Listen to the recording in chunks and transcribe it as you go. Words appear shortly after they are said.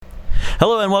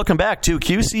Hello and welcome back to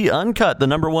QC Uncut, the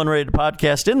number one rated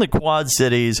podcast in the Quad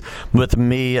Cities with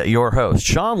me, your host,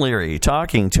 Sean Leary,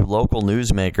 talking to local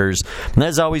newsmakers. And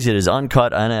as always, it is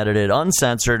uncut, unedited,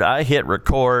 uncensored. I hit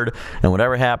record, and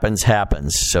whatever happens,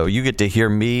 happens. So you get to hear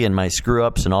me and my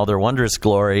screw-ups in all their wondrous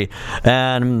glory,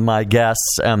 and my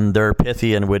guests and their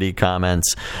pithy and witty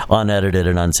comments, unedited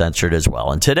and uncensored as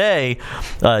well. And today,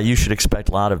 you should expect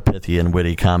a lot of pithy and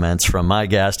witty comments from my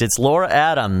guest. It's Laura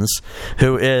Adams,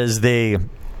 who is the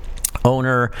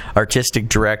owner, artistic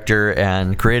director,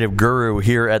 and creative guru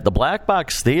here at the Black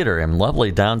Box Theater in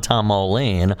lovely downtown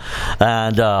Moline.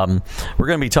 And we're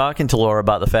going to be talking to Laura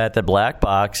about the fact that Black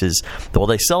Box is, well,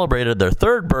 they celebrated their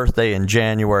third birthday in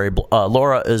January.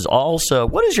 Laura is also,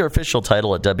 what is your official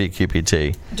title at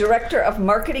WQPT? Director of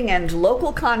Marketing and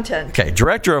Local Content. Okay,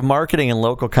 Director of Marketing and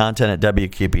Local Content at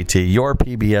WQPT, your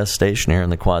PBS station here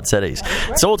in the Quad Cities.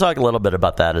 Right. So we'll talk a little bit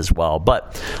about that as well.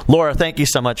 But Laura, thank you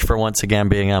so much for once again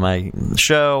being on my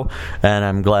show, and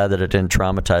I'm glad that it didn't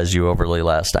traumatize you overly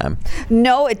last time.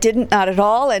 No, it didn't, not at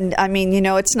all. And I mean, you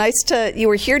know, it's nice you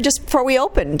were here just before we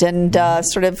opened and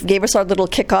sort of gave us our little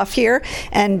kickoff here.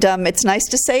 And it's nice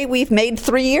to say we've made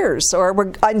 3 years, or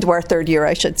we're into our third year,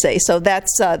 I should say. So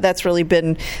that's really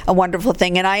been a wonderful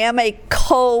thing. And I am a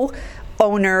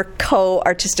co-owner,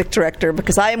 co-artistic director,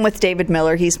 because I am with David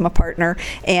Miller. He's my partner,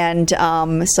 and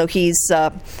so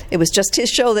it was just his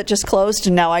show that just closed,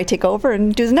 and now I take over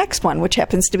and do the next one, which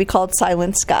happens to be called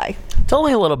Silent Sky. Tell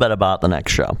me a little bit about the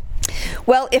next show.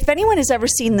 Well, if anyone has ever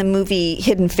seen the movie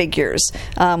Hidden Figures,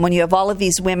 when you have all of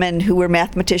these women who were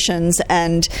mathematicians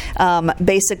and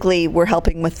basically were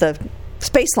helping with the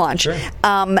space launch. Sure.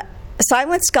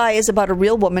 Silent Sky is about a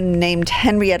real woman named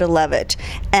Henrietta Leavitt,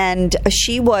 and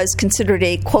she was considered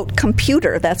a, quote,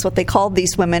 computer. That's what they called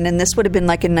these women, and this would have been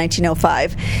like in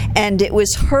 1905. And it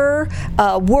was her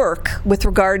work with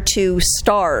regard to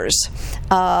stars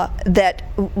that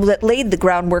laid the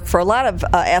groundwork for a lot of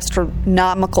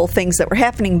astronomical things that were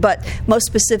happening, but most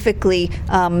specifically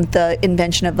the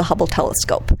invention of the Hubble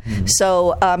telescope. Mm-hmm.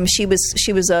 So she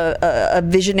was a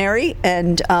visionary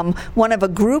and one of a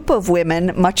group of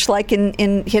women, much like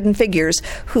in Hidden Figures,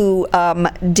 who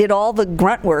did all the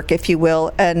grunt work, if you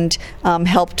will, and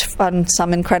helped on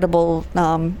some incredible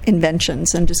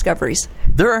inventions and discoveries.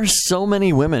 There are so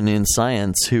many women in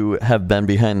science who have been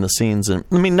behind the scenes, and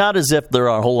I mean, not as if there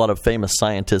are a whole lot of famous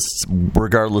scientists,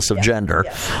 regardless of gender.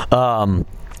 Yeah.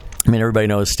 I mean, everybody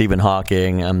knows Stephen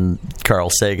Hawking and Carl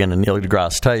Sagan and Neil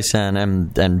deGrasse Tyson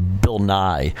and Bill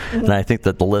Nye, mm-hmm. and I think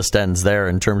that the list ends there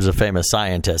in terms of famous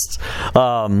scientists.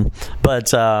 But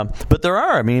there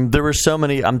are. I mean, there were so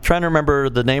many. I'm trying to remember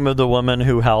the name of the woman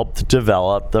who helped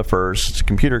develop the first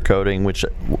computer coding, which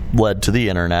led to the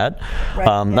internet. Right.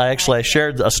 I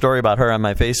shared a story about her on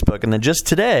my Facebook, and then just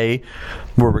today,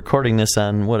 we're recording this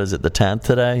on, what is it, the 10th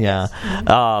today? Yeah.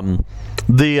 Mm-hmm.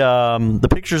 The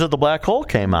pictures of the black hole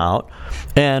came out,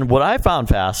 and what I found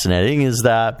fascinating is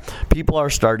that people are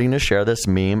starting to share this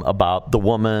meme about the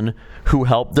woman who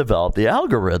helped develop the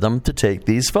algorithm to take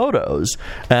these photos.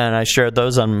 And I shared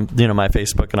those on my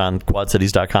Facebook and on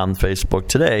quadcities.com Facebook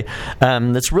today.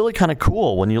 And it's really kind of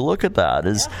cool when you look at that.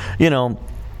 It's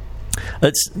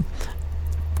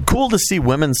cool to see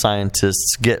women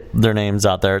scientists get their names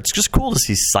out there. It's just cool to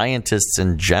see scientists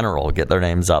in general get their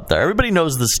names out there. Everybody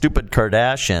knows the stupid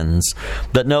Kardashians,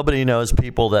 but nobody knows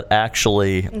people that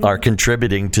actually are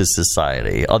contributing to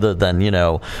society, other than,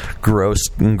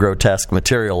 gross and grotesque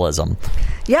materialism.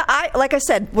 Yeah, like I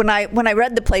said, when I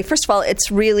read the play, first of all, it's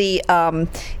a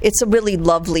really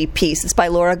lovely piece. It's by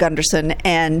Laura Gunderson,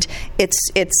 and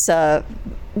it's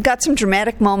got some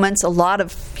dramatic moments, a lot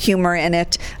of humor in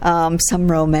it, some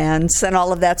romance, and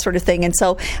all of that sort of thing. And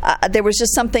so there was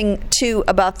just something, too,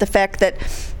 about the fact that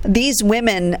these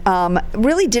women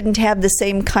really didn't have the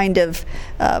same kind of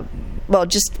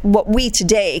just what we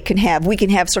today can have. We can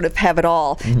have it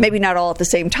all. Mm-hmm. Maybe not all at the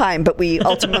same time, but we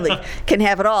ultimately can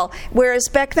have it all. Whereas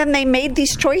back then they made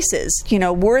these choices.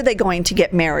 Were they going to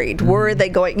get married? Mm-hmm. Were they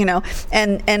going,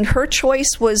 and her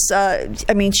choice was,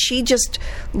 she just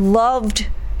loved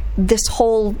this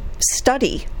whole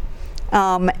study.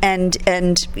 And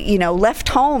left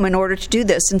home in order to do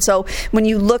this. And so when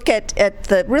you look at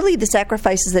the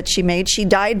sacrifices that she made, she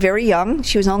died very young.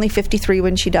 She was only 53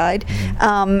 when she died.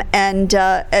 Mm-hmm.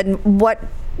 And what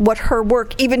her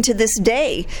work, even to this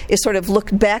day, is sort of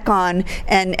looked back on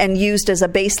and used as a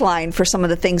baseline for some of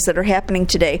the things that are happening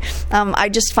today. I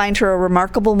just find her a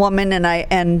remarkable woman, and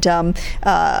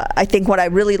I think what I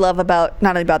really love about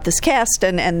not only about this cast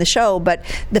and the show, but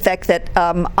the fact that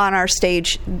on our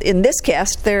stage in this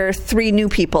cast there are 3 new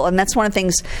people, and that's one of the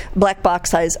things Black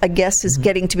Box, I guess, is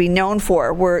getting to be known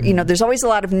for. Where there's always a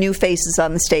lot of new faces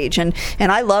on the stage, and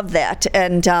I love that.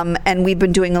 And we've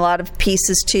been doing a lot of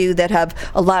pieces too that have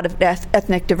a lot of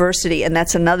ethnic diversity, and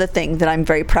that's another thing that I'm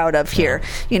very proud of here.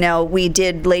 We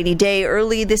did Lady Day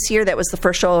early this year. That was the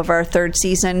first show of our 3rd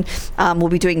season. We'll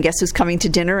be doing Guess Who's Coming to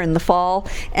Dinner in the fall,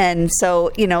 and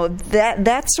so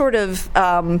that sort of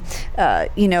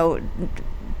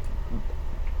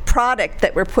product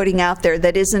that we're putting out there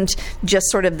that isn't just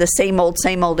sort of the same old,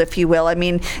 if you will. I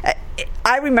mean,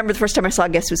 I remember the first time I saw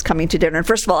Guess Who's Coming to Dinner, and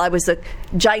first of all, I was a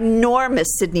ginormous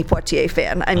Sidney Poitier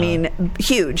fan. I mean,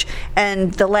 huge.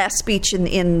 And the last speech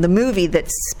in the movie that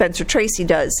Spencer Tracy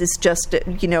does is just,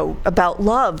 about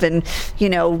love, and,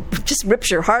 just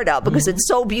rips your heart out because it's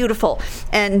so beautiful.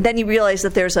 And then you realize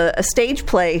that there's a stage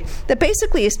play that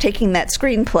basically is taking that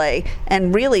screenplay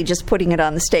and really just putting it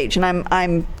on the stage. And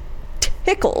I'm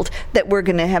tickled that we're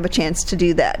going to have a chance to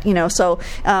do that, so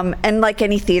and like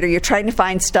any theater, you're trying to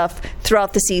find stuff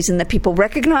throughout the season that people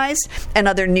recognize and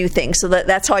other new things. So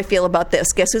that's how I feel about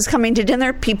this. Guess Who's Coming to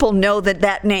Dinner? People know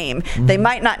that name. They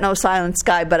might not know Silent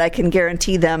Sky, but I can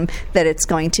guarantee them that it's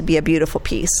going to be a beautiful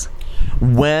piece.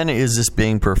 When is this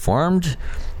being performed?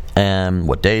 And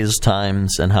what days,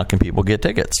 times, and how can people get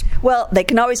tickets? Well, they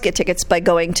can always get tickets by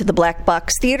going to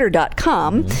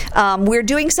theblackboxtheater.com. We're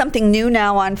doing something new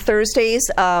now on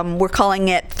Thursdays. We're calling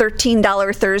it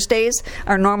 $13 Thursdays.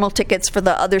 Our normal tickets for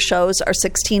the other shows are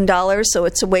 $16, so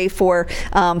it's a way for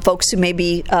folks who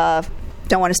maybe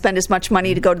don't want to spend as much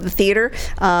money to go to the theater.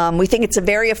 We think it's a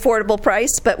very affordable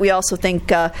price, but we also think,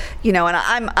 and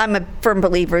I'm a firm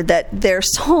believer that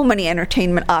there's so many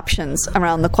entertainment options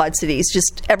around the Quad Cities.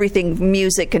 Just everything,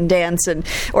 music and dance and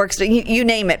orchestra, you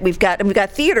name it. We've got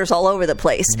theaters all over the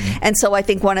place, and so I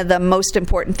think one of the most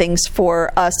important things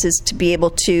for us is to be able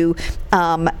to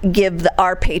give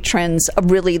our patrons a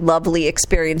really lovely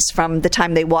experience from the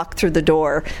time they walk through the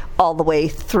door all the way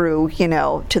through,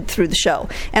 through the show.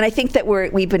 And I think that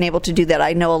we've been able to do that.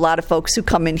 I know a lot of folks who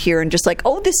come in here and just like,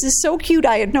 oh, this is so cute.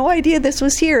 I had no idea this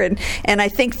was here. And I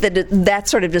think that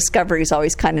sort of discovery is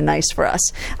always kind of nice for us.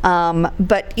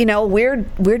 But,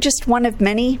 we're just one of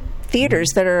many theaters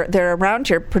that are around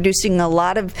here producing a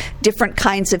lot of different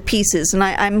kinds of pieces. And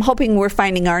I'm hoping we're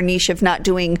finding our niche of not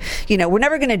doing, we're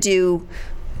never going to do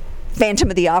Phantom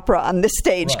of the Opera on this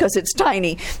stage because it's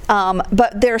tiny.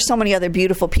 But there are so many other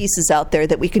beautiful pieces out there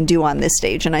that we can do on this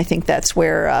stage, and I think that's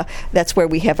where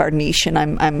we have our niche. And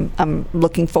I'm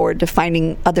looking forward to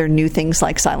finding other new things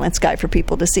like Silent Sky for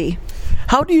people to see.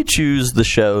 How do you choose the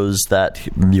shows that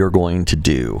you're going to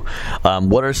do?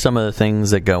 What are some of the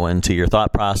things that go into your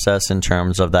thought process in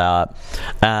terms of that?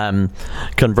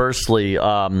 Conversely,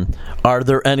 are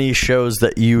there any shows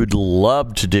that you'd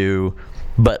love to do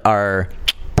but are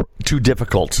too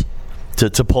difficult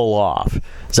to pull off?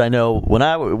 Because I know when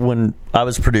I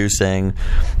was producing,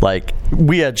 like,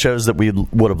 we had shows that we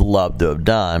would have loved to have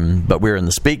done, but we're in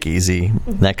the Speakeasy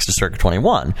next to Circuit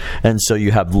 21, and so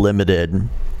you have limited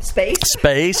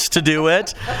space to do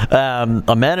it,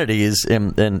 amenities,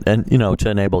 and to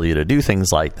enable you to do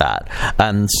things like that.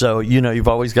 And so you've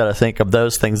always got to think of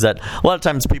those things that a lot of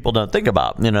times people don't think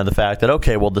about. The fact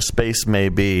that the space may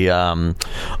be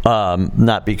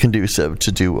not be conducive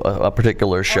to do a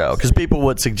particular show, because people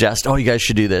would suggest, oh, you guys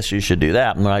should do this, you should do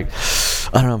that, and they're like,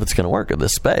 I don't know if it's going to work at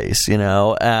this space,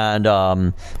 and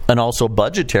also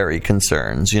budgetary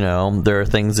concerns. There are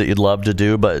things that you'd love to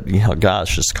do, but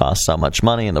gosh, just costs so much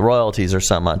money, and the royalties are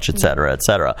so much, et cetera, et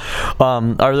cetera.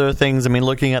 Are there things,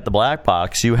 looking at the Black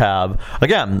Box, you have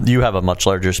a much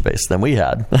larger space than we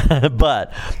had,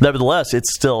 but nevertheless,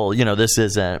 it's still, this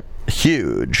isn't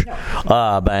huge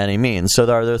by any means. So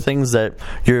are there things that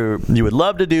you would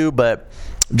love to do, but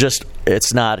just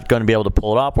it's not going to be able to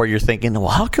pull it off, where you're thinking, well,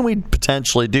 how can we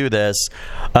potentially do this?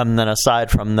 And then aside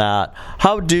from that,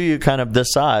 how do you kind of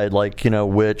decide,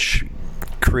 which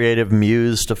creative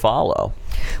muse to follow?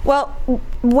 Well,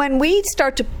 when we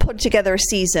start to put together a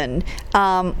season,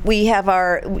 we have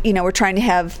we're trying to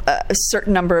have a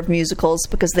certain number of musicals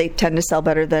because they tend to sell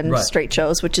better than straight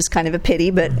shows, which is kind of a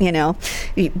pity, but,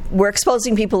 we're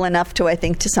exposing people enough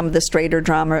to some of the straighter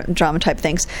drama type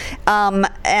things.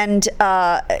 And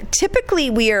typically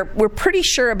we're pretty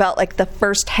sure about the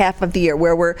first half of the year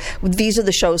where these are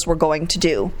the shows we're going to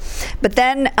do. But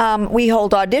then we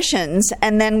hold auditions,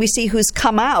 and then we see who's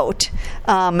come out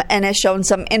and has shown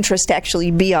some interest to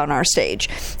actually be on our stage.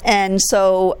 And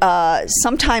so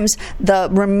sometimes the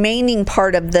remaining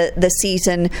part of the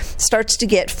season starts to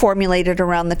get formulated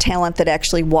around the talent that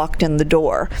actually walked in the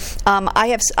door. I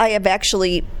have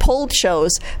actually pulled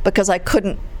shows because I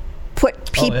couldn't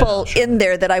put people in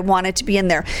there that I wanted to be in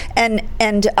there, and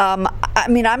I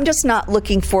mean, I'm just not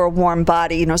looking for a warm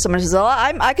body. You know, someone says, "Oh,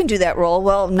 I can do that role."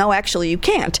 Well, no, actually, you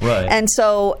can't. Right. And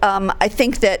so I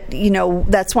think that, you know,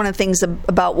 that's one of the things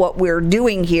about what we're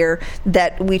doing here,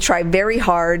 that we try very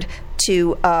hard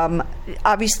to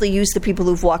obviously use the people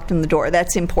who've walked in the door.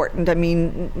 That's important. I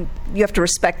mean, you have to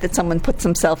respect that someone puts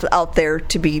themselves out there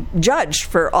to be judged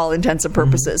for all intents and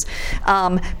purposes.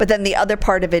 But then the other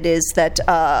part of it is that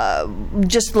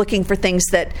just looking for things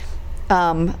that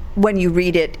when you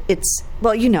read it, it's,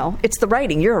 well, you know, it's the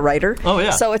writing. You're a writer. Oh, yeah.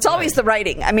 So it's always the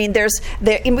writing. I mean,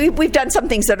 we've done some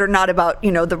things that are not about,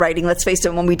 you know, the writing. Let's face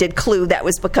it, when we did Clue, that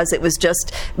was because it was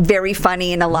just very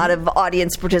funny and a lot of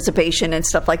audience participation and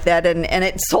stuff like that, and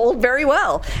it sold very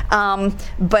well.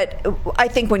 But I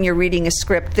think when you're reading a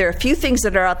script, there are a few things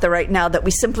that are out there right now that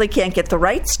we simply can't get the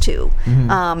rights to.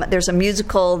 There's a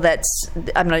musical that's,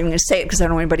 I'm not even going to say it because I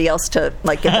don't want anybody else to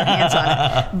like get their hands on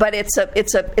it, but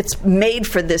it's made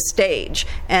for this stage,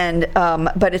 and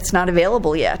but it's not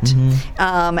available yet.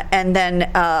 And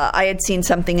then I had seen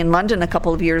something in London a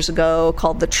couple of years ago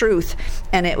called The Truth,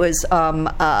 and it was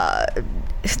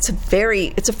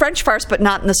it's a French farce, but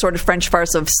not in the sort of French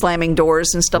farce of slamming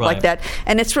doors and stuff like that.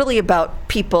 And it's really about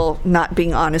people not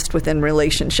being honest within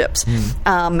relationships.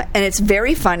 And it's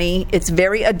very funny. It's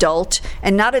very adult,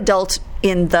 and not adult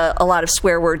in a lot of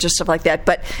swear words or stuff like that,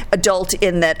 but adult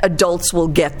in that adults will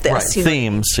get this. Right.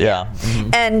 Themes, yeah.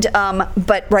 And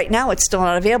but right now it's still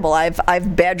not available.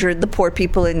 I've badgered the poor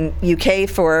people in UK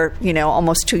for, you know,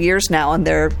 almost 2 years now, and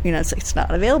they're, you know, it's not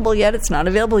available yet. It's not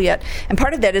available yet. And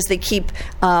part of that is they keep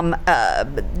the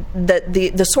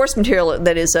source material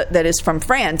that is from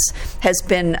France has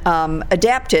been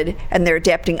adapted, and they're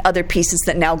adapting other pieces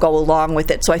that now go along with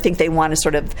it. So I think they want to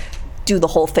sort of do the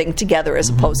whole thing together as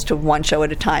opposed to one show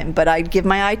at a time. But I'd give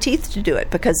my eye teeth to do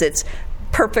it because it's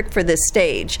perfect for this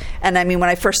stage. And I mean, when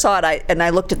I first saw it, I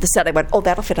looked at the set, I went, "Oh,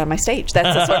 that'll fit on my stage.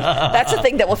 That's the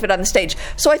thing that will fit on the stage."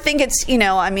 So I think it's, you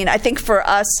know, I mean, I think for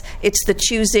us, it's the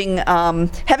choosing,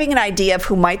 having an idea of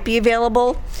who might be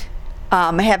available,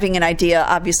 having an idea,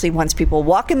 obviously, once people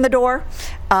walk in the door,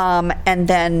 and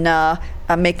then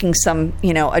making some,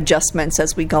 you know, adjustments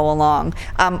as we go along.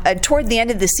 Toward the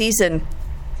end of the season,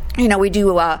 you know, we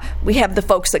have the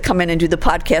folks that come in and do the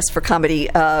podcast for comedy,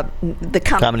 the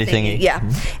comedy thingy. Yeah.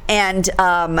 And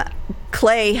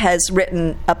Clay has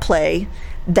written a play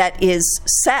that is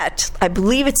set, I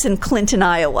believe it's in Clinton,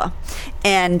 Iowa.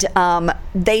 And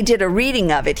they did a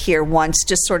reading of it here once,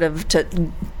 just sort of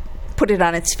to put it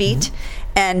on its feet.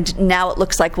 And now it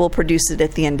looks like we'll produce it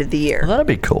at the end of the year. Well, that'd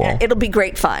be cool. It'll be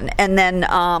great fun. And then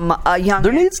a young...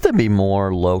 There needs to be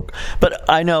more local... But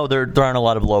I know there aren't a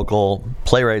lot of local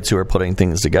playwrights who are putting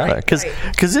things together. Because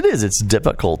it's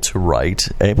difficult to write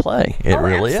a play. It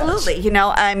really is. Absolutely. You know,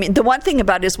 I mean, the one thing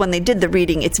about it is when they did the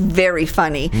reading, it's very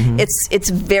funny. It's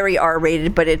very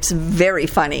R-rated, but it's very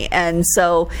funny. And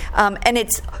so... and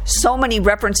it's so many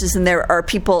references in there are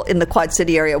people in the Quad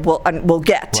City area will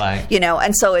get. Right. You know,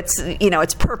 and so it's, you know,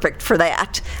 it's perfect for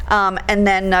that. And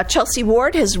then Chelsea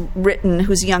Ward has written,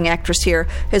 who's a young actress here,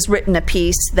 has written a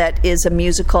piece that is a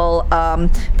musical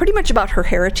pretty much about her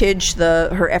heritage,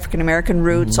 her African-American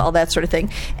roots, all that sort of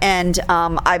thing. And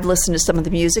I've listened to some of the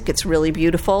music. It's really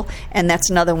beautiful. And that's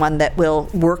another one that we'll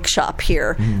workshop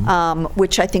here,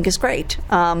 which I think is great.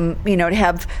 You know, to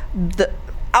have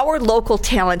our local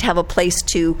talent have a place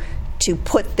to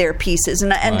put their pieces,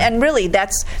 and really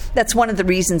that's one of the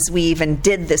reasons we even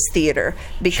did this theater,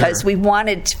 because we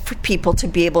wanted for people to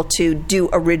be able to do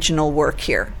original work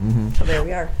here. So there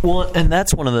we are. Well, and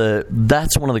that's one of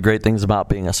the great things about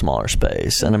being a smaller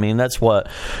space. And I mean, that's what,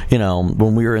 you know,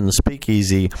 when we were in the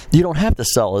Speakeasy, you don't have to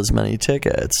sell as many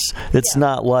tickets. It's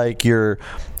not like your,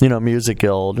 you know, Music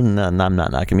Guild, and I'm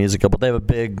not knocking Music Guild, but they have a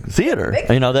big theater.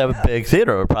 You know, they have a big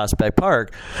theater at Prospect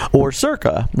Park or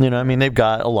Circa. You know, I mean, they've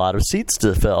got a lot of seats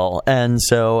to fill, and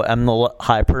the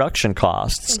high production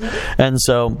costs. And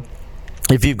so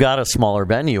if you've got a smaller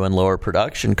venue and lower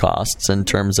production costs in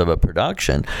terms of a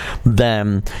production,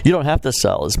 then you don't have to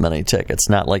sell as many tickets.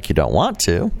 Not like you don't want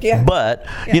to, but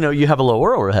you know, you have a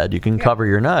lower overhead. You can cover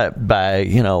your nut by,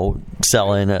 you know,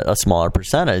 selling a smaller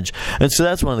percentage. And so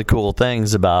that's one of the cool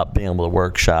things about being able to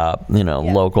workshop, you know,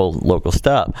 local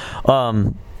stuff.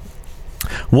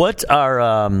 What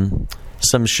are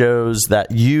some shows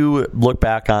that you look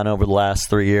back on over the last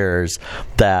 3 years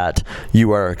that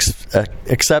you are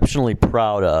exceptionally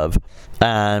proud of?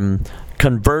 And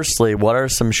conversely, what are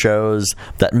some shows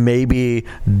that maybe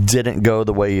didn't go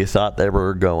the way you thought they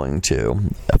were going to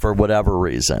for whatever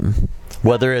reason?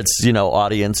 Whether it's,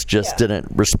 audience just didn't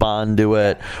respond to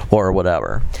it or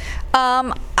whatever.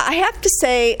 I have to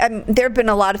say, there have been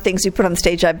a lot of things we put on the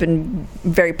stage I've been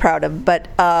very proud of, but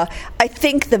I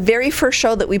think the very first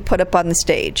show that we put up on the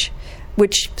stage,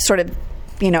 which sort of,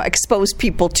 exposed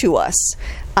people to us,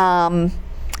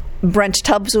 Brent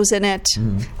Tubbs was in it.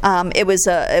 It was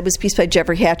a piece by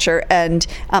Jeffrey Hatcher, and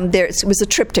it was a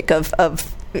triptych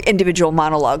of individual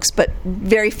monologues, but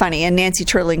very funny. And Nancy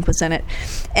Turling was in it,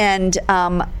 and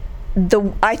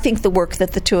I think the work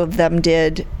that the two of them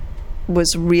did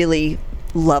was really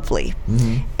lovely,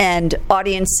 and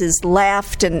audiences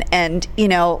laughed, and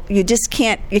you just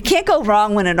can't go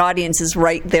wrong when an audience is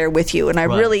right there with you. And I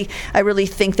really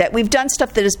think that we've done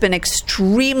stuff that has been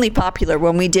extremely popular.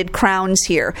 When we did Crowns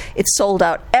here, it sold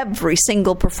out every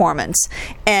single performance,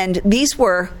 and these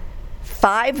were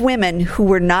 5 women who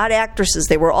were not actresses.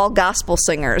 They were all gospel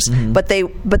singers, but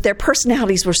their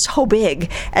personalities were so big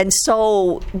and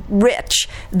so rich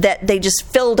that they just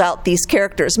filled out these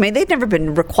characters. I mean, they'd never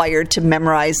been required to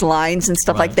memorize lines and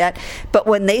stuff like that, but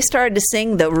when they started to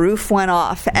sing, the roof went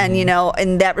off. And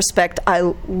in that respect,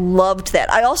 I loved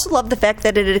that. I also loved the fact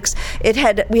that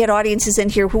we had audiences in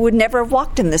here who would never have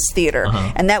walked in this theater,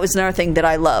 and that was another thing that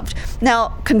I loved.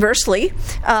 Now, conversely,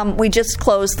 we just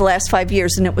closed the last 5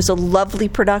 years, and it was a lovely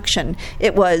production.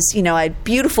 It was, I had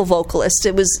beautiful vocalists.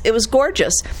 It was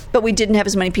gorgeous, but we didn't have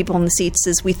as many people in the seats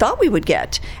as we thought we would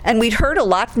get. And we'd heard a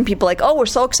lot from people like, "Oh, we're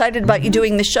so excited about you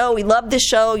doing the show. We love this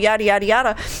show, yada, yada,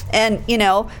 yada." And,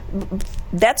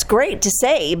 that's great to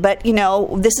say, but,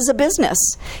 this is a business.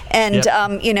 And,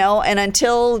 and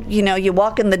until, you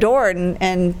walk in the door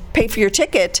and pay for your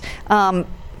ticket,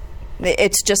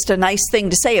 it's just a nice thing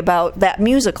to say about that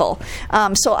musical.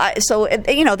 So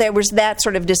there was that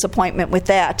sort of disappointment with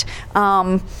that.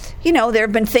 There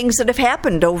have been things that have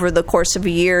happened over the course of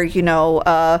a year.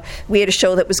 We had a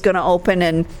show that was going to open,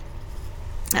 and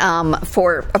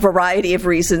for a variety of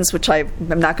reasons, which I'm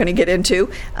not going to get into,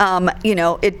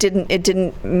 it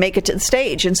didn't make it to the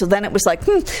stage, and so then it was like,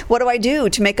 what do I do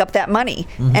to make up that money?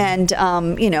 And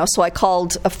so I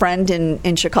called a friend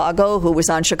in Chicago who was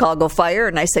on Chicago Fire,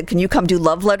 and I said, "Can you come do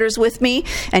Love Letters with me?"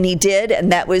 And he did, and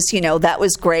that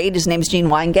was great. His name's Gene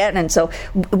Weingat, and so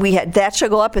we had that show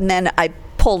go up, and then I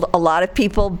pulled a lot of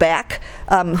people back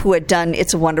who had done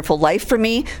It's a Wonderful Life for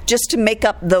me, just to make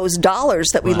up those dollars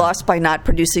that we lost by not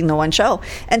producing the one show.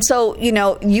 And so,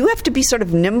 you have to be sort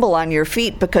of nimble on your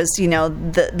feet, because,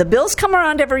 the bills come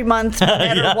around every month, no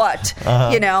matter what,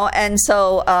 and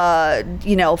so,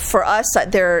 for us,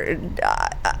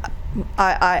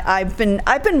 I've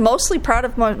been mostly proud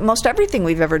of most everything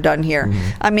we've ever done here.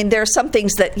 I mean, there are some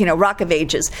things that, Rock of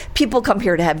Ages, people come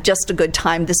here to have just a good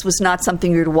time. This was not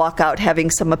something you'd walk out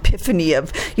having some epiphany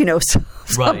of,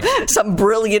 some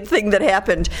brilliant thing that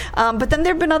happened. But then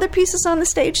there have been other pieces on the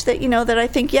stage that, that I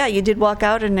think, you did walk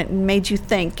out and it made you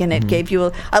think, and it gave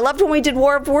you I loved when we did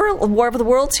War of the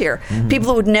Worlds here.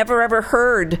 People who had never ever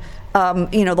heard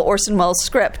the Orson Welles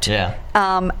script.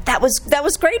 That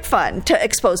was great fun to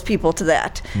expose people to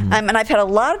that. And I've had a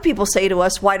lot of people say to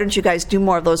us, "Why don't you guys do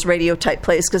more of those radio type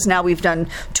plays?" Because now we've done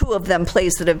 2 of them,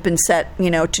 plays that have been set,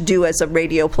 to do as a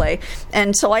radio play.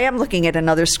 And so I am looking at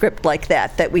another script like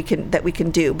that we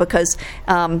can do, because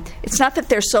it's not that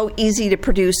they're so easy to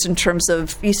produce in terms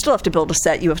of, you still have to build a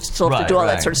set, you still have to do all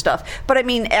that sort of stuff. But I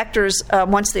mean, actors,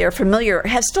 once they are familiar,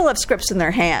 still have scripts in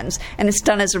their hands, and it's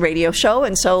done as a radio show,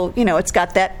 and so it's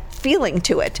got that feeling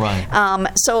to it.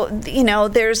 So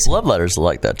there's Love Letters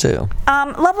like that too.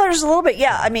 Love Letters a little bit,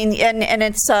 I mean, and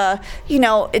it's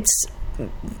it's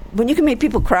when you can make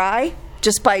people cry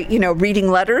just by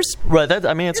reading letters.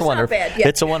 It's a wonderful.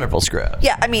 It's a wonderful script.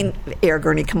 Yeah, I mean, Air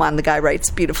Gurney, come on, the guy writes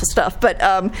beautiful stuff. But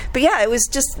yeah, it was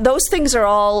just, those things are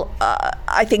all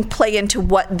I think play into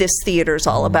what this theater is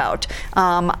all about.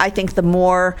 I think the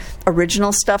more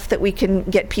original stuff that we can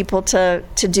get people to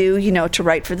do, to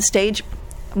write for the stage,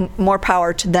 more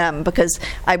power to them, because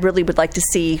I really would like to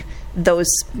see those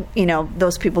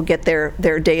people get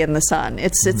their day in the sun.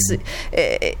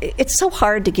 It's so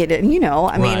hard to get it,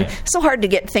 I mean, so hard to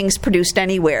get things produced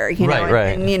anywhere,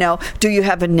 and do you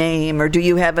have a name, or do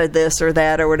you have a this or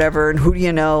that or whatever, and who do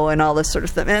you know, and all this sort of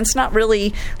stuff. And it's not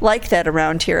really like that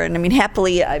around here. And I mean,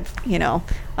 happily, I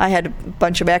had a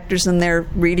bunch of actors in there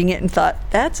reading it and thought,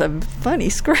 that's a funny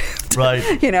script.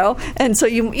 Right. You know, and so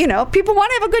you know, people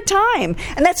want to have a good time,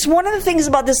 and that's one of the things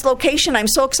about this location I'm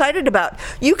so excited about.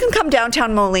 You can come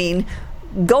downtown Moline,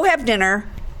 go have dinner,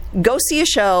 go see a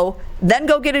show, then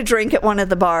go get a drink at one of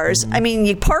the bars. I mean,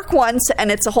 you park once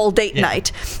and it's a whole date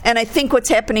night. And I think what's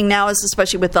happening now is,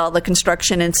 especially with all the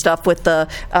construction and stuff with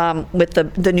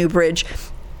the new bridge,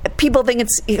 people think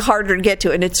it's harder to get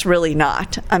to, and it's really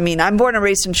not. I mean, I'm born and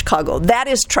raised in Chicago. That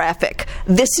is traffic.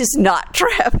 This is not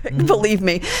traffic, believe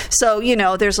me. So, you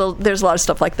know, there's a lot of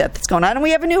stuff like that that's going on. And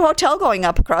we have a new hotel going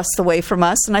up across the way from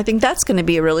us, and I think that's going to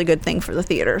be a really good thing for the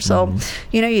theater. So,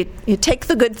 you know, you take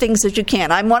the good things that you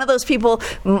can. I'm one of those people,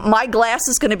 my glass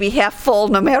is going to be half full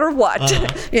no matter what,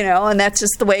 you know, and that's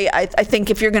just the way I think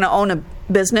if you're going to own a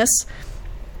business,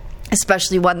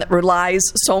 especially one that relies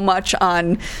so much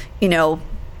on, you know,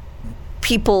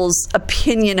 people's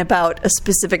opinion about a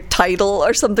specific title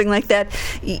or something like that,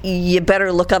 you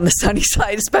better look on the sunny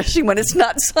side, especially when it's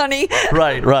not sunny.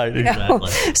 Right,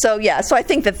 exactly. So I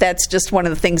think that's just one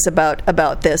of the things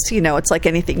about this. You know, it's like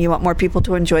anything. You want more people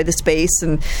to enjoy the space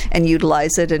and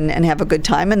utilize it and have a good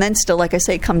time, and then still, like I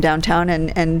say, come downtown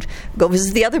and go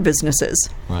visit the other businesses.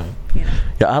 Right. You know.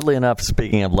 Yeah, oddly enough,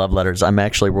 speaking of love letters, I'm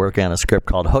actually working on a script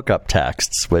called Hookup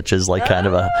Texts, which is like kind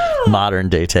of a modern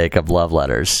day take of love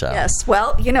letters. So. Yes.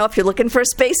 Well, you know, if you're looking for a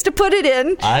space to put it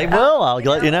in, I will. I'll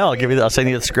let you know. I'll send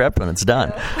you the script when it's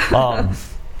done.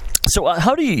 So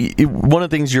how do you, one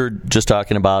of the things you're just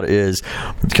talking about is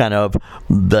kind of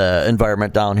the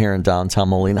environment down here in downtown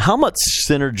Moline. How much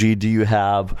synergy do you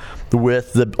have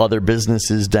with the other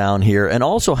businesses down here? And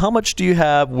also, how much do you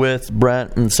have with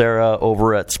Brent and Sarah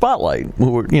over at Spotlight,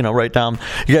 who are, you know, right down,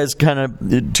 you guys kind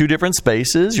of two different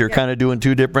spaces. You're kind of doing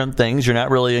two different things. You're not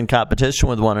really in competition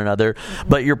with one another,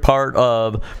 but you're part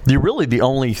of, you're really the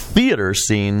only theater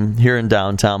scene here in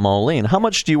downtown Moline. How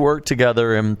much do you work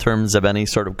together in terms of any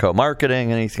sort of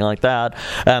marketing, anything like that?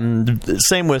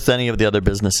 Same with any of the other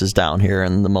businesses down here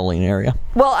in the Moline area.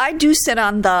 Well, I do sit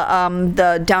on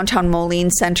the Downtown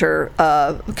Moline Center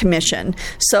Commission.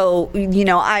 So, you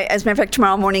know, as a matter of fact,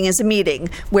 tomorrow morning is a meeting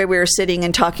where we're sitting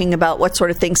and talking about what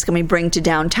sort of things can we bring to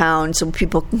downtown so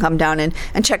people can come down and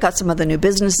check out some of the new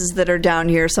businesses that are down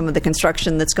here, some of the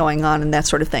construction that's going on and that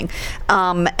sort of thing.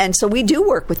 And so we do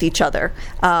work with each other.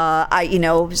 You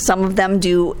know, some of them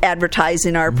do advertise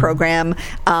in our program.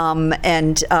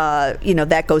 And you know,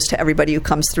 that goes to everybody who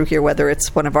comes through here, whether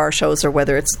it's one of our shows or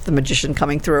whether it's the magician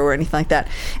coming through or anything like that.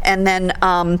 And then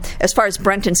as far as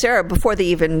Brent and Sarah, before they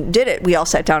even did it, we all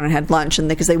sat down and had lunch, and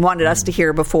because they wanted us to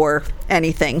hear before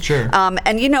anything. Sure.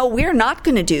 And you know, we're not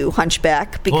going to do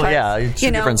Hunchback because you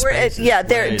know,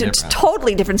 they're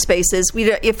totally different spaces.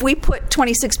 If we put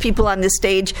 26 people on this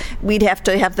stage, we'd have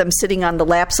to have them sitting on the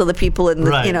laps of the people in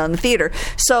the you know, in the theater.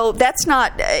 So that's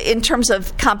not, in terms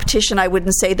of competition, I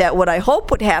wouldn't say that. What I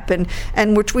hope would happen,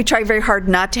 and which we try very hard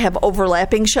not to have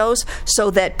overlapping shows,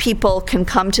 so that people can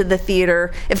come to the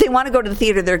theater. If they want to go to the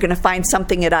theater, they're going to find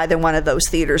something at either one of those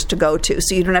theaters to go to.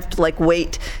 So you don't have to like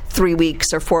wait 3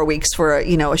 weeks or 4 weeks for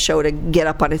a show to get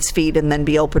up on its feet and then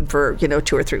be open for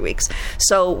 2 or 3 weeks.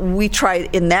 So we try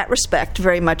in that respect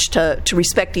very much to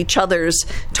respect each other's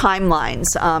timelines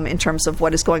in terms of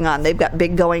what is going on. They've got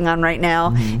big going on right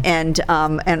now,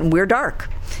 and we're dark.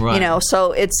 Right. You know,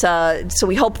 so it's so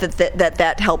we hope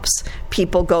that helps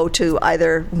people go to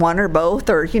either one or both,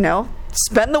 or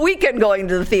spend the weekend going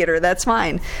to the theater. That's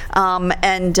fine.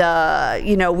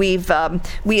 You know, we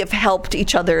have helped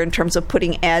each other in terms of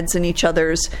putting ads in each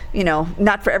other's,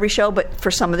 not for every show, but for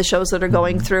some of the shows that are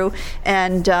going through.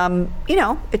 And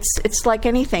it's like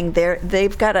anything.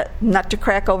 They've got a nut to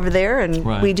crack over there,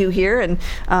 and we do here. And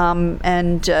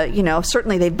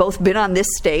certainly they've both been on this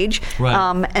stage.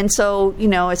 Right. And so,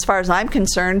 as far as I'm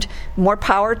concerned, more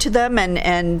power to them.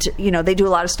 And they do a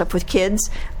lot of stuff with kids.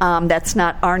 That's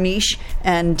not our niche.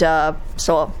 And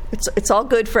so it's all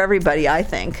good for everybody, I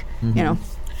think.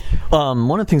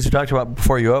 One of the things we talked about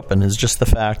before you opened is just the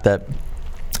fact that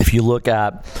if you look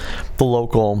at the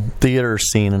local theater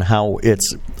scene and how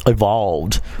it's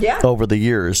evolved over the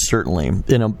years, certainly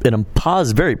in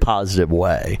a very positive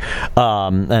way,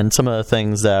 and some of the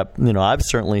things that I've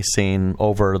certainly seen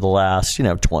over the last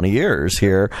 20 years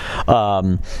here.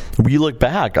 We look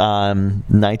back on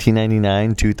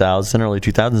 1999, 2000, early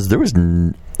 2000s. There was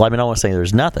I don't want to say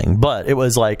there's nothing, but it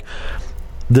was like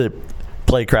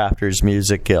Playcrafters,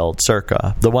 Music Guild,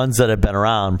 Circa, the ones that have been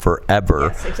around forever,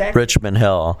 Yes, exactly. Richmond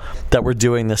Hill, that were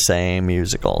doing the same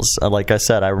musicals. Like I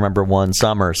said, I remember one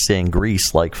summer seeing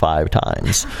Grease like 5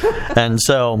 times. And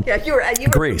so, Yeah, you were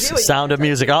Grease, reviewing Sound it. of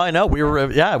Music. Oh, I know.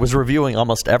 I was reviewing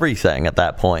almost everything at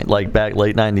that point, like back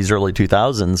late 90s, early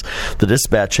 2000s. The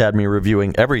Dispatch had me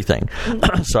reviewing everything.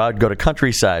 So I'd go to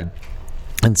Countryside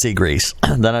and see Grease.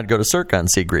 Then I'd go to Circa and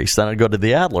see Grease. Then I'd go to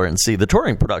the Adler and see the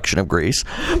touring production of Grease.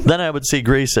 Then I would see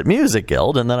Grease at Music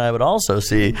Guild, and then I would also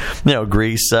see,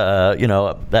 Grease, at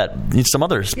some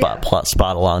other spot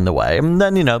along the way. And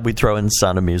then, we'd throw in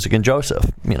Sound of Music and Joseph,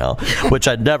 which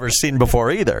I'd never seen before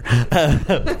either,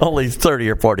 only 30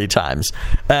 or 40 times.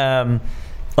 Now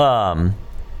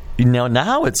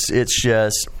it's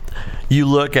just, you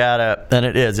look at it, and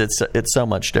it's so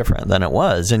much different than it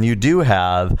was, and you do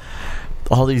have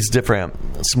all these different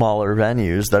smaller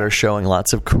venues that are showing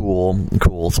lots of cool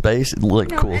space, cool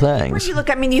things. When you look,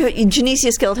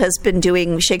 Genesius Guild has been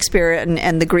doing Shakespeare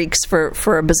and the Greeks for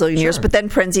a bazillion years, but then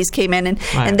Prenzies came in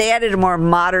and they added a more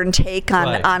modern take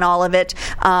on all of it.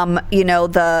 The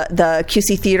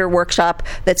QC Theater Workshop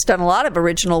that's done a lot of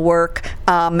original work,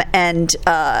 and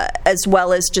as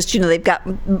well as just they've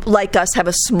got, like us, have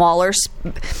a smaller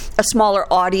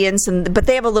audience, but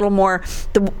they have a little more.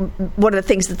 One of the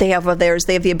things that they have there is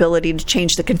they have the ability to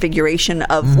change the configuration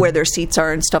of where their seats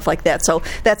are and stuff like that. So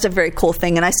that's a very cool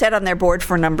thing. And I sat on their board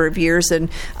for a number of years, and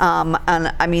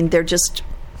they're just.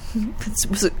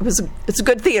 It's a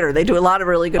good theater. They do a lot of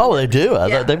really good work. They do.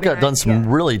 They've done some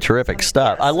really terrific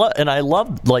stuff. Yes. I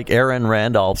love like Aaron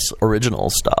Randolph's original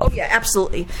stuff. Oh yeah,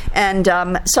 absolutely. And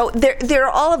so there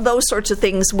are all of those sorts of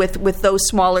things with those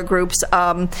smaller groups.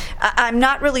 I'm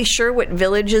not really sure what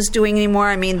Village is doing anymore.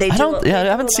 I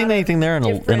haven't seen anything there in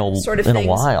a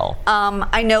while.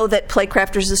 I know that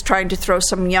Playcrafters is trying to throw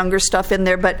some younger stuff in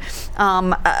there, but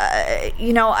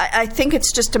I think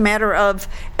it's just a matter of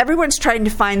everyone's trying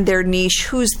to find their niche.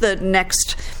 Who's the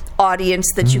next audience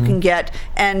that you can get,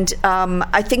 and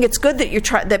I think it's good that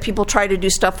that people try to do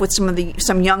stuff with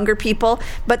some younger people,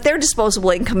 but their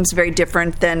disposable income is very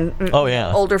different than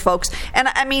older folks. And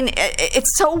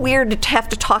it's so weird to have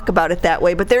to talk about it that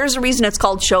way, but there's a reason it's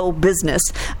called show business,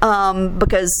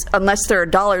 because unless there are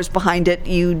dollars behind it,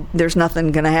 there's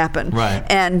nothing going to happen. Right.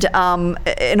 And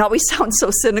it always sounds so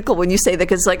cynical when you say that,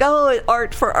 because it's like,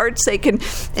 art for art's sake,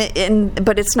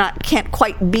 but it's not, can't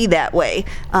quite be that way.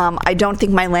 I don't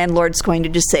think my landlord's going to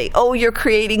just say, you're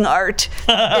creating art,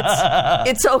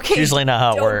 it's okay, usually not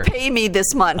how it works. Don't pay me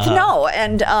this month. No.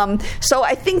 And so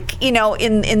I think in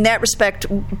that respect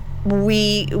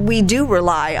we do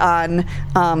rely on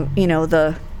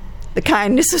the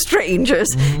kindness of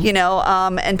strangers,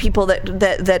 and people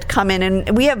that come in,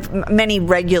 and we have many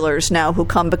regulars now who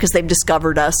come because they've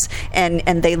discovered us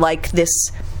and they like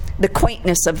the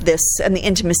quaintness of this and the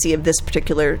intimacy of this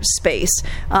particular space.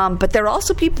 But there are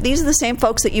also people, these are the same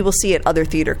folks that you will see at other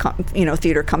theater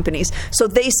companies. So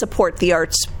they support the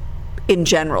arts in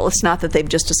general. It's not that they've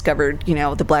just discovered,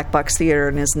 the Black Box Theater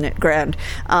and isn't it grand.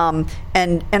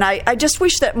 And I just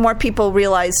wish that more people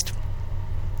realized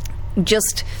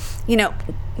it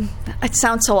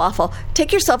sounds so awful.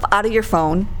 Take yourself out of your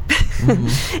phone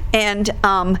and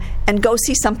go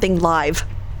see something live.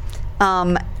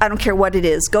 I don't care what it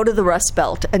is. Go to the Rust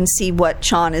Belt and see what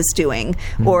Sean is doing,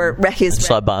 or his. I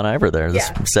saw Bon Iver there this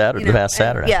past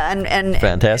Saturday. And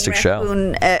fantastic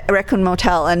show. Raccoon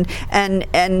Motel, and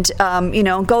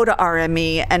go to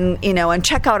RME and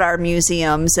check out our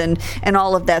museums and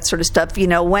all of that sort of stuff.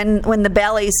 When the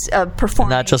ballet's performing,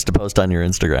 not just to post on your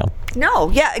Instagram. No,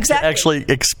 yeah, exactly. To actually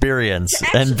experience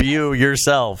and view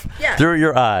yourself through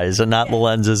your eyes and not the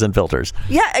lenses and filters.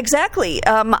 Yeah, exactly.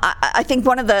 I think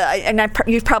one of the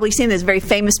you've probably seen this very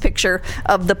famous picture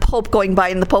of the Pope going by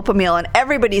in the Popemile, and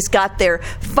everybody's got their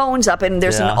phones up, and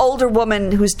there's an older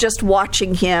woman who's just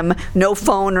watching him, no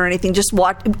phone or anything, just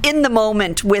in the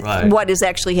moment with what is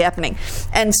actually happening.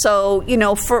 And so,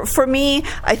 for me,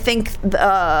 I think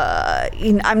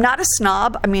I'm not a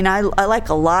snob. I like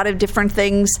a lot of different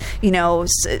things,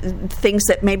 things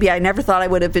that maybe I never thought I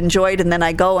would have enjoyed, and then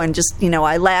I go and just,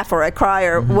 I laugh or I cry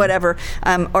or whatever,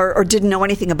 or didn't know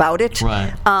anything about it.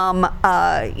 Right.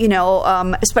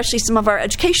 Especially some of our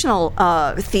educational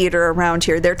theater around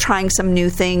here. They're trying some new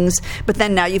things, but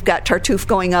then now you've got Tartuffe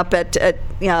going up at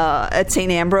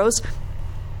St. Ambrose.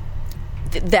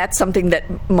 That's something that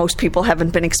most people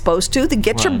haven't been exposed to.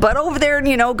 Get your butt over there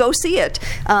and go see it.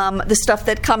 The stuff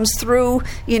that comes through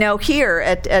here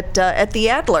at the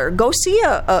Adler, go see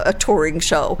a touring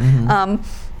show.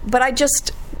 But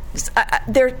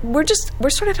we're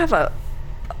sort of have a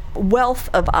wealth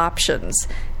of options,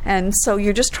 And so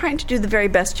you're just trying to do the very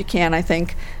best you can, I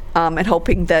think, and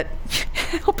hoping that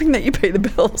you pay the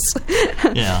bills.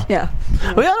 Yeah. Yeah.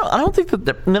 Well, I don't think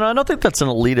that. I don't think that's an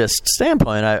elitist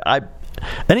standpoint.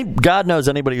 God knows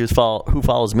anybody who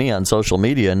follows me on social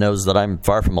media knows that I'm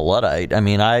far from a Luddite. I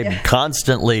mean, I'm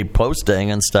constantly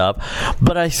posting and stuff,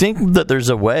 but I think that there's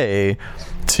a way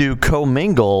to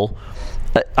commingle.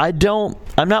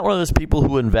 I'm not one of those people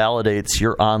who invalidates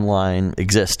your online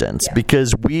existence,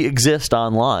 because we exist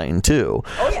online too.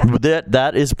 Oh, yeah.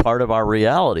 That is part of our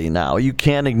reality now. You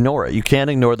can't ignore it. You can't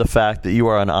ignore the fact that you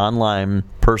are an online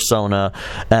persona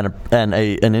and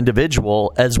an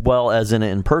individual as well as an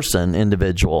in-person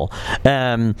individual.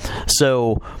 And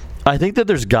so I think that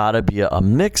there's got to be a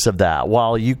mix of that.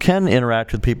 While you can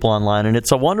interact with people online, and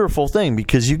it's a wonderful thing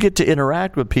because you get to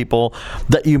interact with people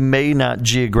that you may not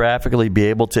geographically be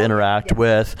able to interact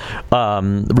with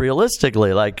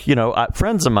realistically. Like,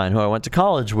 friends of mine who I went to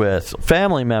college with,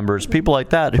 family members, people like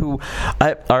that who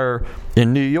are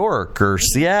in New York or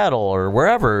Seattle or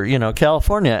wherever,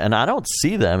 California, and I don't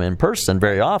see them in person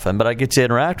very often, but I get to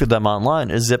interact with them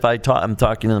online as if I'm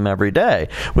talking to them every day,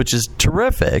 which is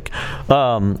terrific.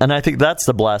 And I think that's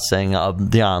the blessing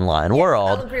of the online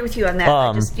world. I'll agree with you on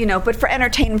that. But for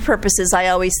entertainment purposes, I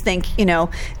always think,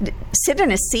 sit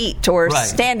in a seat or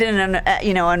stand in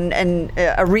an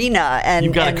arena, and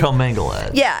you've got to commingle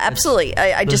it. Yeah, absolutely.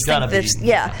 I just think this.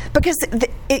 Because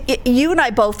you and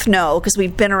I both know, because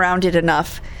we've been around it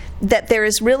enough, that there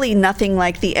is really nothing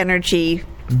like the energy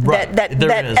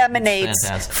that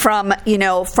emanates from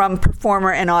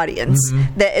performer and audience.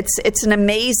 That it's an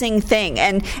amazing thing,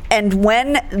 and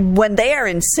when they are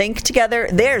in sync together,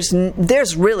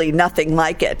 there's really nothing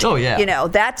like it. Oh yeah,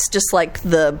 that's just like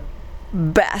the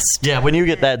best. Yeah, when you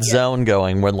get that zone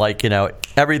going, when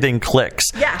everything clicks.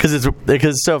 Yeah, because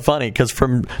it's so funny, because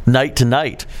from night to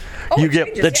night.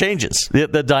 Changes.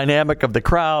 The dynamic of the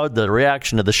crowd, the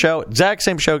reaction to the show, exact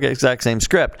same show, exact same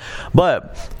script.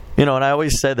 But, and I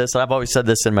always say this, I've always said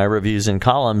this in my reviews and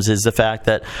columns, is the fact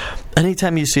that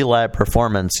anytime you see live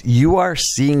performance, you are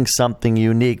seeing something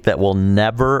unique that will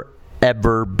never,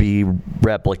 ever be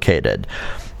replicated.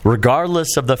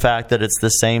 Regardless of the fact that it's the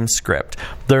same script,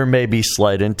 there may be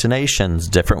slight intonations,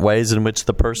 different ways in which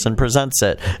the person presents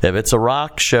it. If it's a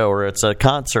rock show or it's a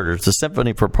concert or it's a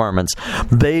symphony performance,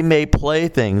 they may play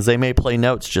things, they may play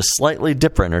notes just slightly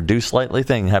different or do slightly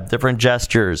things, have different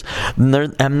gestures.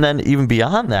 And then even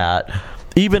beyond that,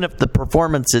 even if the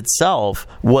performance itself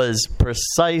was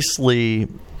precisely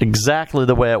exactly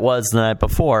the way it was the night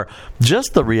before,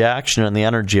 just the reaction and the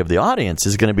energy of the audience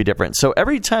is going to be different. So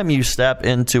every time you step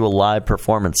into a live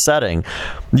performance setting,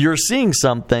 you're seeing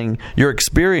something, you're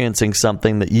experiencing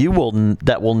something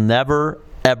that will never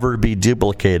ever be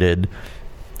duplicated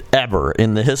ever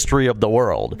in the history of the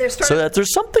world. So that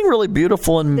there's something really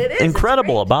beautiful and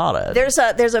incredible about it. There's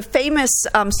a famous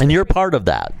and you're part of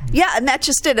that. Yeah, and that's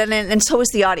just it, and so is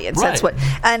the audience. Right.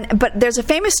 That's but there's a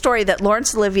famous story that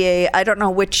Laurence Olivier, I don't know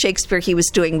which Shakespeare he was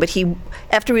doing, but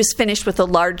after he was finished with a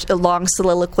long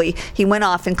soliloquy, he went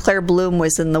off, and Claire Bloom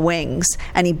was in the wings,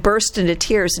 and he burst into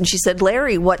tears, and she said,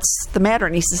 "Larry, what's the matter?"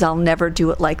 And he says, "I'll never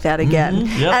do it like that again."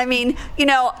 Mm-hmm. Yep.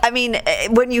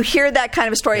 When you hear that kind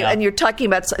of a story, and you're talking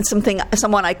about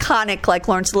someone iconic like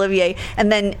Laurence Olivier,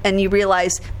 and you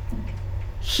realize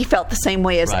he felt the same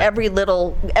way as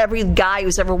every guy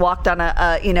who's ever walked on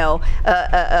a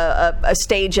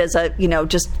stage as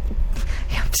just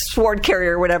sword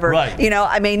carrier or whatever. Right.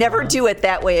 I may never do it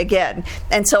that way again.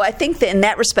 And so I think that in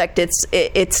that respect,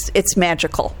 it's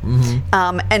magical.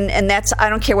 Mm-hmm. And that's, I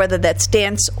don't care whether that's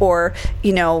dance or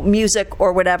music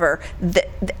or whatever.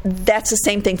 That's the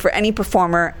same thing for any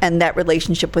performer, and that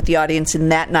relationship with the audience in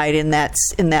that night, in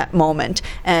that moment.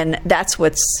 And that's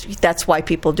why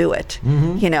people do it.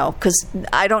 Mm-hmm. Because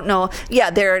I don't know. Yeah,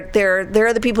 there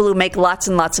are the people who make lots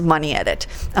and lots of money at it.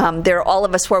 There are all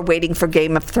of us who are waiting for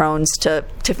Game of Thrones to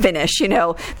finish,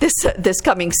 this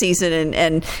coming season,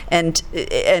 and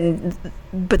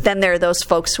but then there are those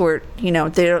folks who are,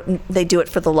 they do it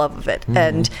for the love of it,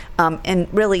 mm-hmm.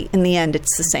 And really in the end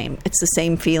it's the same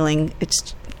feeling.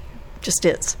 It's just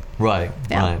is. Right.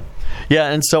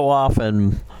 Yeah, and so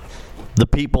often the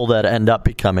people that end up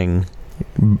becoming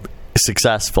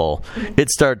successful, it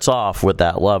starts off with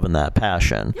that love and that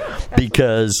passion,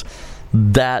 because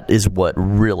that is what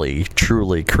really,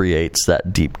 truly creates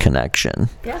that deep connection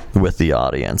with the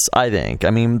audience, I think.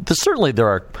 I mean, certainly there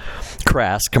are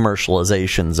crass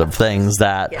commercializations of things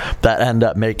that end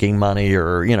up making money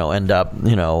or, end up,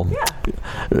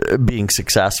 being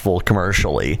successful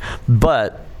commercially.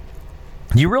 But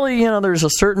you really, there's a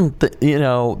certain,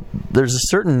 there's a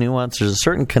certain nuance, there's a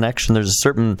certain connection, there's a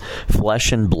certain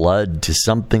flesh and blood to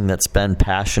something that's been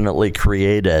passionately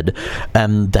created,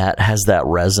 and that has that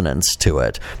resonance to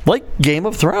it. Like Game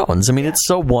of Thrones. I mean, it's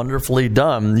so wonderfully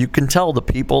done. You can tell the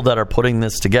people that are putting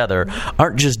this together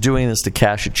aren't just doing this to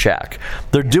cash a check.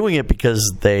 They're doing it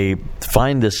because they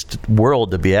find this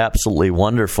world to be absolutely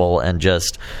wonderful and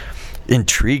just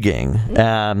intriguing,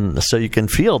 so you can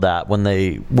feel that when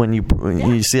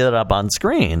you see it up on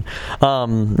screen.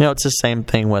 It's the same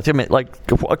thing with like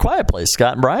A Quiet Place,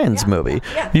 Scott and Brian's movie.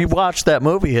 You watch that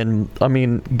movie, and I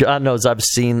mean, God knows I've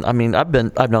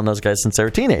known those guys since they were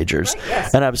teenagers,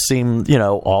 and I've seen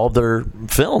all their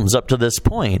films up to this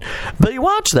point. But you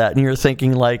watch that, and you're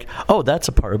thinking like, oh, that's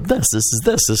a part of this.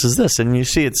 This is this, and you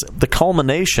see it's the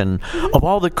culmination of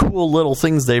all the cool little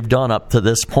things they've done up to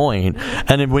this point.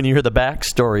 And then when you hear the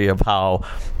backstory of how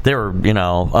they were,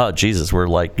 oh Jesus, we're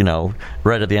like,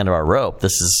 right at the end of our rope.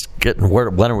 This is getting.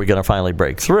 When are we going to finally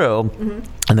break through?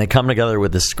 And they come together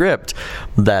with a script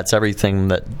that's everything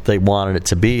that they wanted it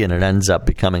to be, and it ends up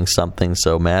becoming something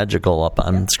so magical up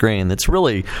on screen. It's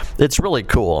really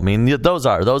cool. I mean, those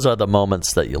are the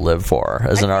moments that you live for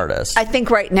as an artist. I think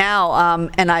right now,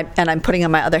 and I'm putting on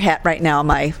my other hat right now,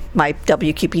 my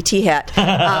WQPT hat.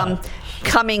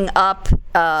 Coming up,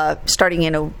 starting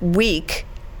in a week,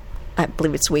 I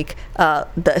believe it's a week, the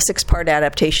 6-part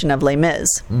adaptation of Les Mis,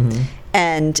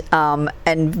 and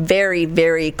very,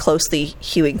 very closely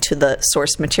hewing to the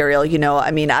source material.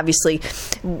 I mean, obviously,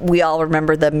 we all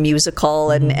remember the musical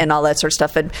and all that sort of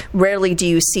stuff, and rarely do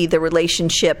you see the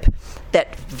relationship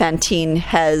that Fantine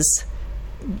has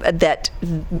that.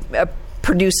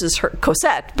 Produces her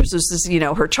Cosette, produces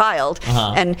her child,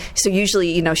 and so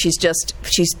usually she's just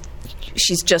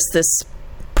this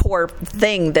poor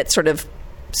thing that sort of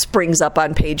springs up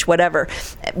on page whatever.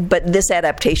 But this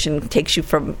adaptation takes you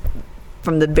from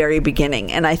the very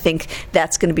beginning, and I think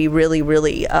that's going to be really,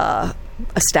 really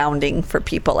astounding for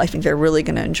people. I think they're really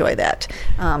going to enjoy that.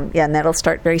 And that'll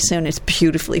start very soon. It's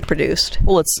beautifully produced.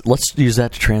 Well, let's use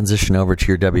that to transition over to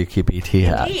your WQPT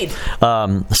hat. Indeed.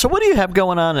 So what do you have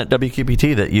going on at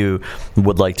WQPT that you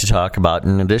would like to talk about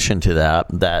in addition to that?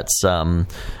 That's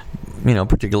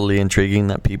particularly intriguing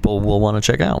that people will want to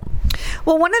check out?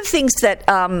 Well, one of the things that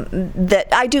that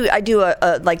I do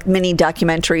like mini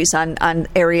documentaries on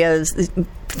areas,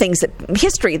 things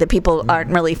history that people aren't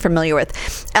really familiar with.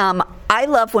 I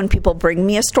love when people bring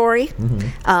me a story.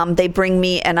 They bring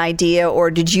me an idea, or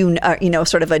did you,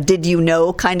 sort of a did you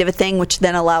know kind of a thing, which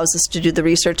then allows us to do the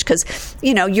research because,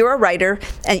 you're a writer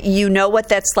and you know what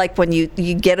that's like when you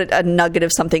get a nugget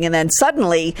of something and then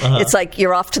suddenly it's like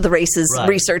you're off to the races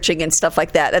researching and stuff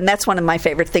like that. And that's one of my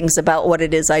favorite things about what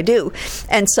it is I do.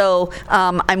 And so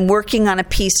I'm working on a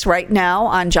piece right now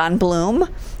on John Bloom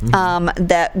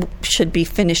that should be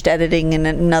finished editing in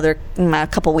another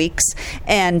couple weeks.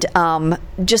 And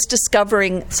just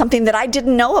discovering something that I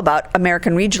didn't know about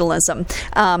American regionalism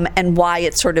and why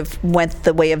it sort of went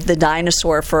the way of the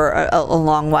dinosaur for a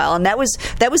long while. And that was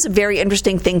a very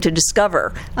interesting thing to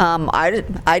discover.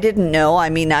 I didn't know. I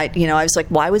mean, I was like,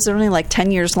 why was it only like 10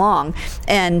 years long?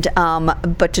 And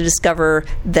but to discover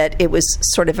that it was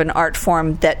sort of an art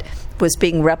form that was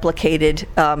being replicated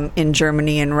in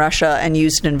Germany and Russia and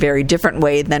used in a very different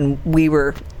way than we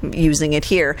were using it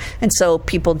here. And so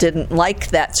people didn't like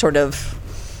that sort of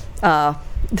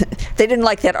they didn't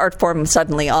like that art form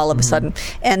suddenly, all of a sudden.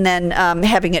 And then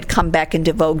having it come back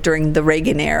into vogue during the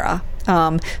Reagan era.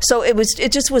 So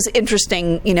it just was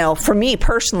interesting, for me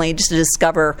personally, just to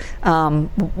discover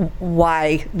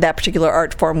why that particular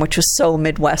art form, which was so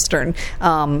Midwestern,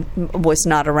 was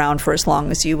not around for as long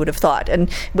as you would have thought.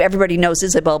 And everybody knows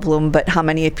Isabel Bloom, but how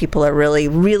many people are really,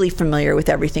 really familiar with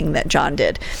everything that John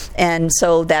did? And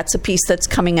so that's a piece that's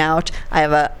coming out.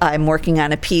 I'm working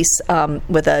on a piece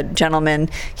with a gentleman.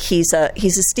 He's a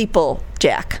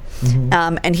steeplejack.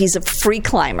 And he's a free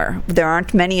climber. There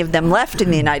aren't many of them left in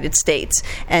the United States.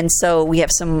 And so we have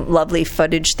some lovely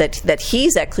footage that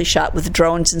he's actually shot with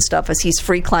drones and stuff as he's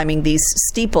free climbing these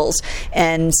steeples.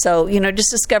 And so,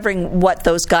 just discovering what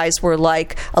those guys were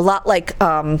like, a lot like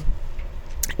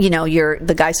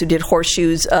the guys who did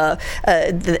horseshoes,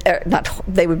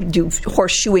 they would do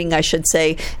horseshoeing, I should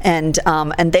say, and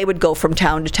they would go from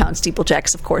town to town.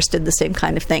 Steeplejacks, of course, did the same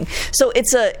kind of thing. So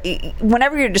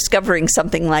whenever you're discovering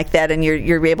something like that and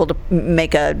you're able to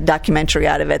make a documentary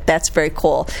out of it, that's very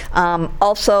cool.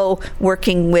 Also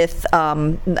working with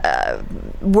as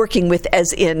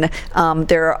in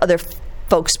there are other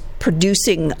folks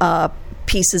producing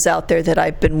pieces out there that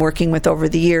I've been working with over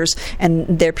the years, and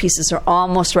their pieces are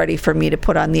almost ready for me to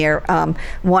put on the air.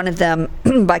 One of them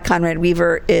by Conrad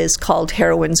Weaver is called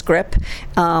Heroine's Grip,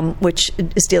 which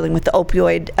is dealing with the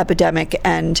opioid epidemic,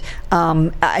 and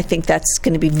I think that's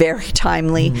going to be very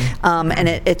timely, and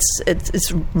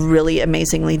it's really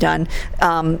amazingly done.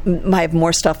 I have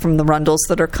more stuff from the Rundles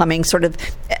that are coming, sort of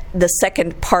the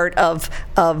second part of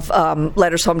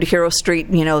Letters Home to Hero Street,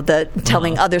 the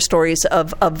telling other stories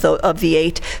of the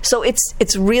 8. So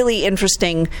it's really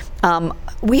interesting.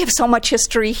 We have so much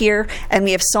history here, and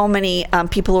we have so many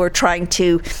people who are trying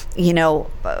to,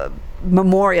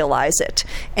 memorialize it,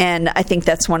 and I think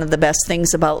that's one of the best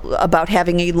things about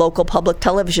having a local public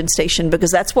television station,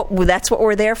 because that's what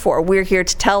we're there for. We're here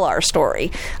to tell our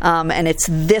story, and it's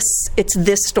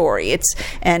this story.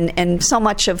 And so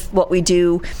much of what we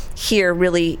do here,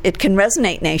 really, it can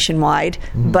resonate nationwide,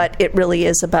 but it really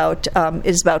is about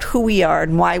who we are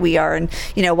and why we are, and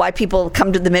why people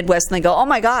come to the Midwest and they go, "Oh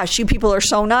my gosh, you people are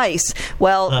so nice."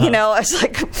 Well, it's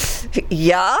like,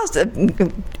 yeah,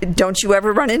 don't you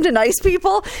ever run into nice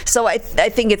people? So I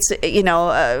think it's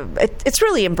it's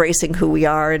really embracing who we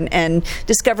are, and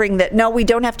discovering that no, we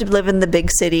don't have to live in the big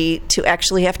city to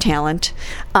actually have talent,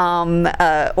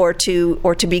 or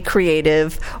to be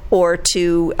creative, or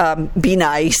to be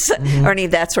nice, or any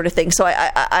of that sort of thing. So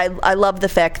I love the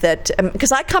fact that,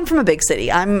 because I come from a big city.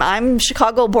 I'm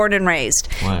Chicago born and raised,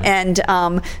 right. And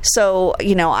so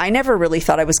I never really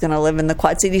thought I was going to live in the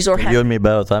Quad Cities or you and me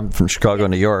both. I'm from Chicago,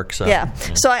 New York. So yeah.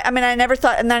 So I never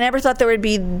thought there would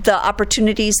be the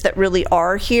opportunities that really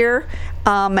are here.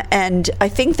 And I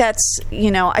think that's,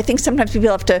 I think sometimes people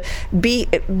have to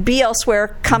be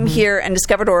elsewhere, come here and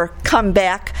discover it, or come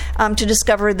back to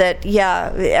discover that,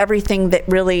 everything that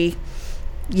really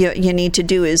you need to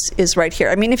do is right here.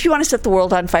 I mean, if you want to set the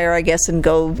world on fire, I guess, and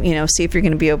go, see if you're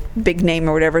going to be a big name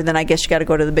or whatever, then I guess you got to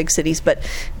go to the big cities. But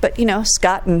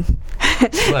Scott and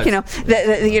right.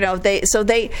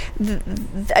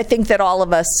 I think that all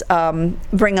of us can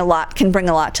bring a lot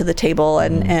to the table,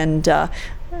 and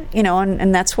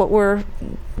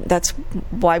that's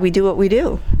why we do what we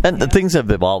do. And things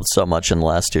have evolved so much in the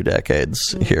last 2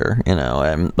 decades here, I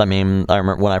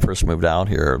remember when I first moved out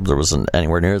here, there wasn't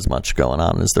anywhere near as much going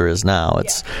on as there is now.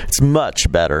 It's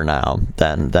much better now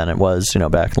than it was,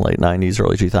 back in the late 90s,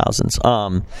 early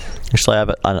 2000s. Actually, I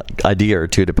have an idea or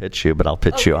two to pitch you, but I'll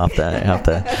pitch you off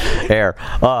the air.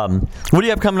 What do you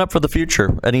have coming up for the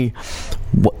future? Any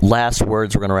last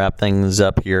words? We're going to wrap things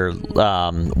up here.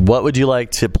 What would you like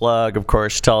to plug? Of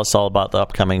course, tell us all about the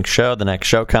upcoming show, the next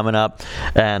show coming up,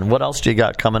 and what else do you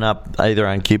got coming up either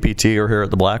on QPT or here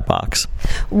at the Black Box?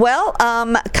 Well,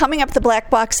 coming up at the Black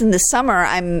Box in the summer,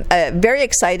 I'm very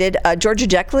excited. Georgia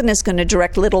Jecklin is going to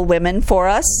direct Little Women for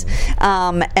us,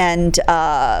 and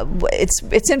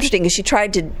it's interesting because she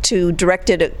tried to direct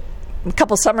it a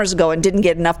couple summers ago and didn't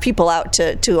get enough people out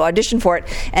to audition for it,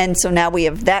 and so now we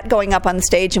have that going up on the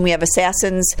stage, and we have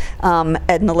Assassins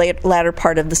in the latter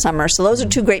part of the summer. So those are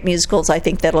 2 great musicals. I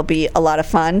think that'll be a lot of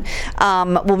fun.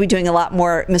 We'll be doing a lot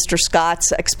more Mr.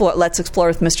 Scott's Let's Explore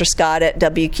with Mr. Scott at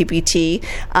WQPT,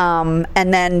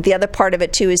 and then the other part of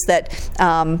it too is that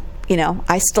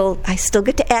I still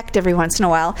get to act every once in a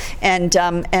while, and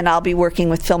I'll be working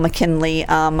with Phil McKinley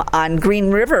on Green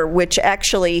River, which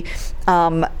actually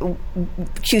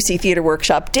QC Theater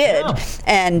Workshop did,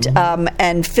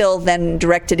 and Phil then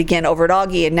directed again over at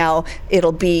Augie, and now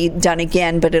it'll be done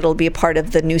again, but it'll be a part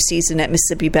of the new season at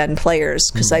Mississippi Bend Players,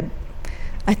 because I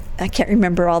can't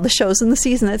remember all the shows in the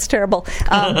season. That's terrible.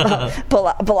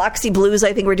 Biloxi Blues,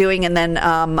 I think we're doing, and then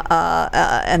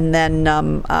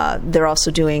they're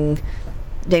also doing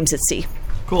Dames at Sea.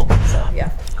 Cool. So,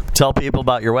 yeah. Tell people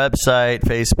about your website,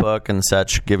 Facebook, and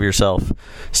such. Give yourself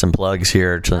some plugs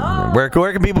here. Where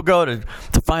can people go to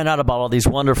find out about all these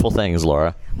wonderful things,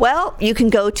 Laura? Well, you can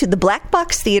go to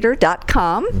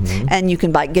theblackboxtheater.com, and you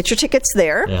can get your tickets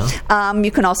there. Yeah. You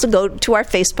can also go to our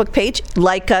Facebook page.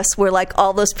 Like us, we're like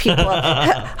all those people.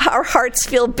 Our hearts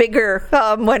feel bigger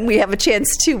when we have a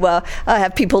chance to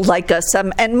have people like us.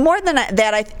 And more than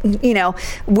that,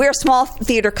 we're a small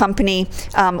theater company.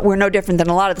 We're no different than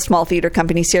a lot of the small theater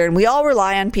companies here, and we all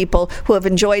rely on people who have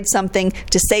enjoyed something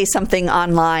to say something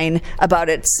online about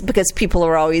it, because people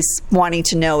are always wanting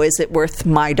to know, is it worth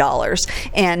my dollars?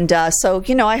 And so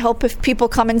I hope if people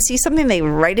come and see something, they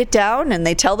write it down and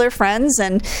they tell their friends,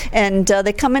 and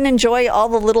they come and enjoy all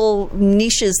the little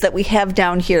niches that we have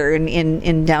down here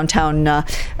in downtown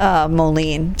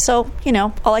Moline. So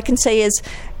all I can say is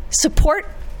support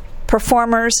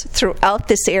performers throughout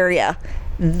this area.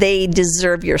 They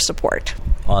deserve your support.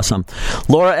 Awesome.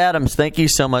 Laura Adams, thank you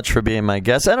so much for being my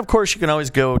guest. And, of course, you can always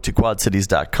go to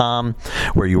quadcities.com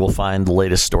where you will find the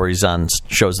latest stories on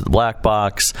shows at the Black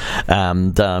Box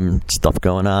and stuff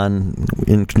going on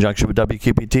in conjunction with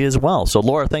WQPT as well. So,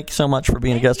 Laura, thank you so much for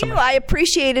being a guest. Thank you. I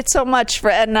appreciate it so much.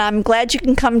 And I'm glad you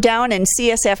can come down and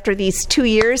see us after these 2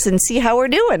 years and see how we're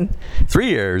doing. 3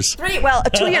 years.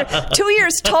 2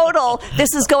 years total.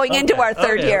 This is going into our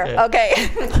third year. Okay.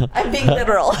 I'm being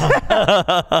literal.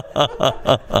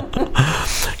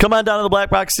 Come on down to the Black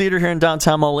Box Theater here in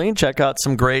downtown Moline. Check out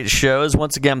some great shows.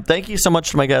 Once again, thank you so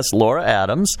much to my guest, Laura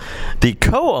Adams, the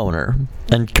co-owner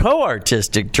and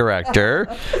co-artistic director.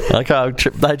 I like how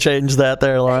I changed that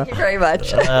there, Laura. Thank you very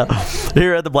much.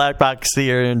 Here at the Black Box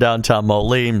Theater in downtown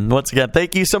Moline. Once again,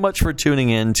 thank you so much for tuning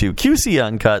in to QC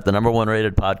Uncut, the #1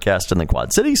 rated podcast in the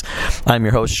Quad Cities. I'm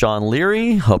your host, Sean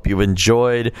Leary. Hope you've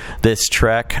enjoyed this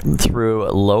trek through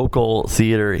local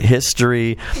theater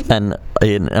history and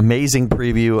an amazing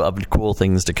preview of cool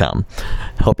things to come.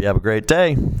 Hope you have a great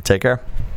day. Take care.